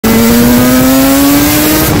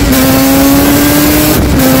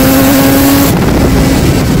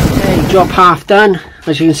job half done.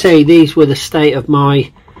 As you can see, these were the state of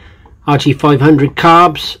my RG500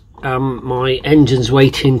 carbs. My engine's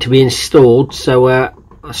waiting to be installed, so I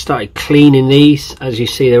started cleaning these. As you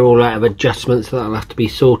see, they're all out of adjustment, so that'll have to be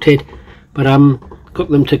sorted, but got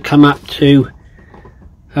them to come up to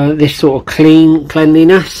this sort of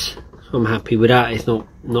cleanliness, so I'm happy with that. It's not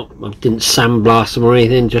I didn't sandblast them or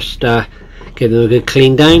anything, just give them a good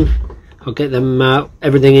clean down. I'll get them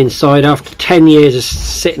everything inside. After 10 years of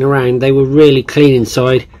sitting around, they were really clean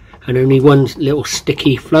inside, and only one little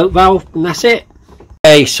sticky float valve, and that's it.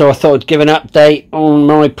 Okay, so I thought I'd give an update on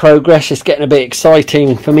my progress. It's getting a bit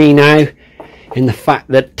exciting for me now, in the fact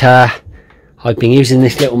that I've been using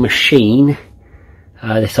this little machine,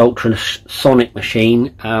 this ultrasonic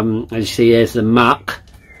machine. As you see, there's the Mark,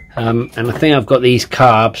 and I think I've got these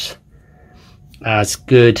carbs as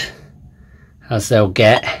good as they'll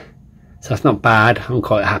get. So that's not bad. I'm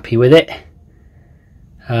quite happy with it.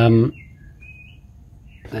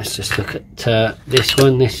 Let's just look at this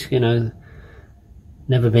one. This, you know,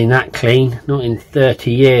 never been that clean, not in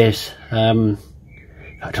 30 years. In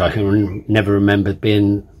fact, I can never remember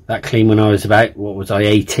being that clean when I was about, what was I,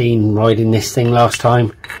 18, riding this thing last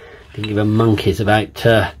time. Didn't give a monkey's about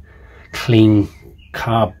clean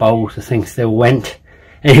carb bowls. The thing still went.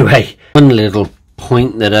 Anyway, one little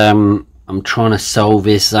point that I'm trying to solve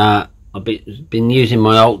is that I've been using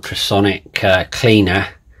my ultrasonic cleaner,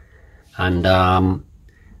 and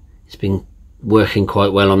it's been working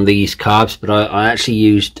quite well on these carbs, but I actually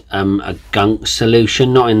used a gunk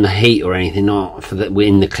solution, not in the heat or anything, not for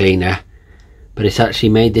in the cleaner, but it's actually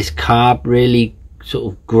made this carb really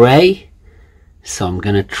sort of grey. So I'm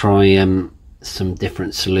going to try some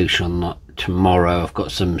different solution on that tomorrow. I've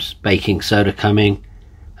got some baking soda coming,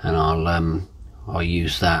 and I'll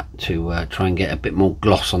use that to try and get a bit more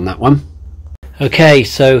gloss on that one. Okay,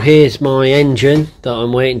 so here's my engine that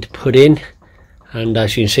I'm waiting to put in, and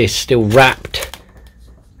as you can see, it's still wrapped,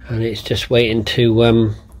 and it's just waiting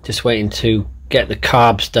to get the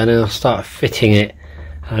carbs done, and I'll start fitting it.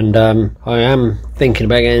 And I am thinking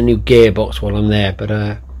about getting a new gearbox while I'm there,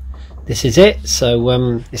 but this is it.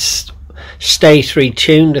 So it's stays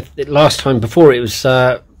retuned. Last time before it was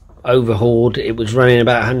overhauled, it was running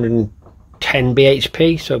about 110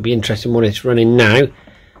 bhp, so it'll be interesting what it's running now.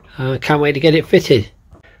 Can't wait to get it fitted.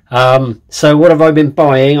 So what have I been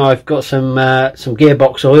buying? I've got some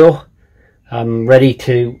gearbox oil. I'm ready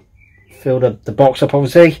to fill the box up.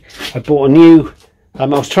 Obviously, I bought a new. I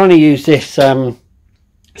was trying to use this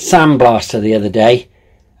sandblaster the other day,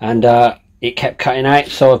 and it kept cutting out.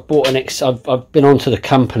 So I've bought I've been onto the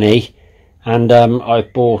company, and I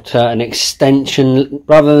bought an extension,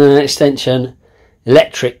 rather than an extension,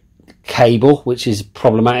 electric cable, which is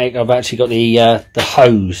problematic. I've actually got the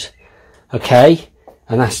hose, okay,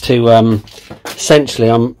 and that's to essentially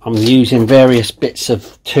I'm using various bits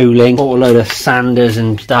of tooling, bought a load of sanders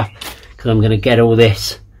and stuff, because I'm going to get all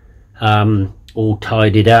this all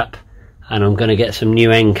tidied up, and I'm going to get some new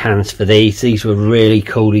end cans for these were really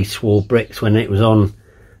cool, these swore bricks, when it was on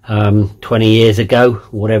 20 years ago,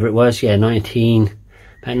 whatever it was. Yeah, about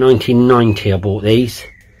 1990 I bought these,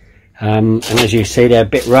 and as you see, they're a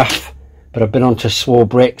bit rough, but I've been onto swore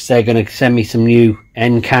bricks. They're going to send me some new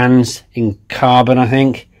end cans in carbon, I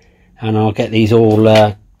think, and I'll get these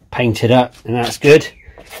all painted up, and that's good.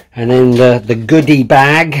 And then the goodie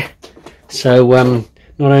bag. So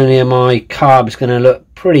not only are my carbs going to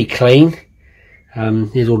look pretty clean,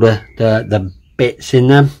 here's all the bits in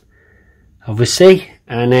them, obviously.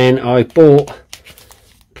 And then I bought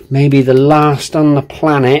maybe the last on the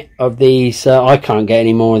planet of these. I can't get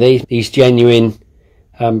any more of these genuine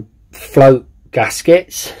float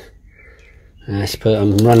gaskets.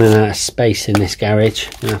 I'm running out of space in this garage.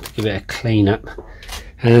 I have to give it a clean up.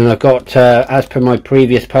 And then I've got, as per my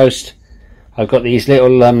previous post, I've got these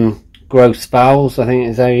little growth valves, I think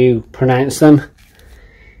is how you pronounce them.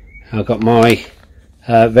 I've got my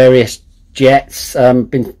various jets.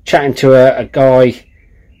 Been chatting to a guy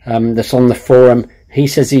that's on the forum. He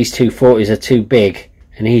says these 240s are too big,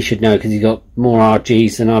 and he should know because he's got more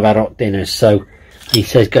RGs than I've had hot dinners. So he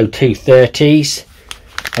says go 230s.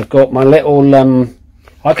 I've got my little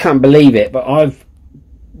I can't believe it, but I've,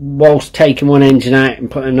 whilst taking one engine out and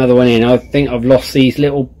putting another one in, I think I've lost these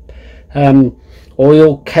little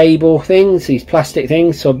oil cable things, these plastic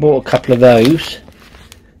things, so I bought a couple of those.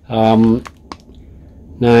 Now,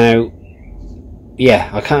 yeah,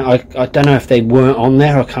 I don't know if they weren't on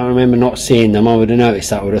there. I can't remember not seeing them. I would have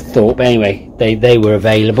noticed that, I would have thought, but anyway, they were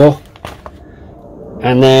available.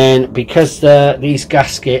 And then, because these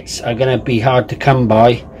gaskets are going to be hard to come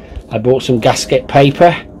by, I bought some gasket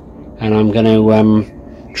paper, and I'm going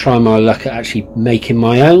to try my luck at actually making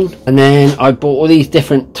my own. And then I bought all these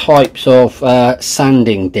different types of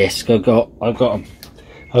sanding discs. I've got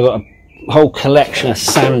a whole collection of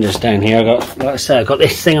sanders down here. Like I said, I got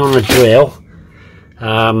this thing on the drill,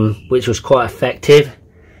 which was quite effective,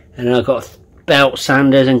 and then I've got belt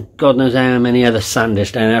sanders and God knows how many other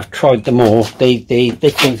sanders down there. I've tried them all. This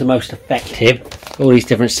thing's the most effective. All these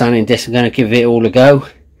different sanding discs. I'm going to give it all a go.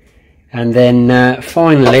 And then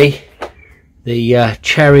finally, the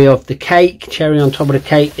cherry on top of the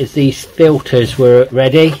cake is these filters were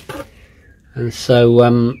ready, and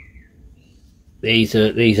so these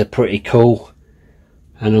are pretty cool,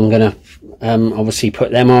 and I'm gonna obviously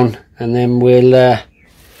put them on, and then we'll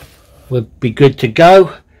be good to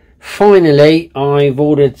go. Finally, I've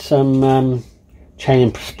ordered some chain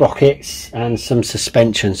and sprockets and some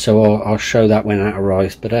suspension, so I'll show that when that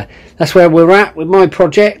arrives. But that's where we're at with my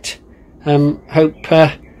project. Hope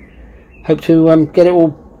to get it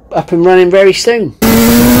all up and running very soon.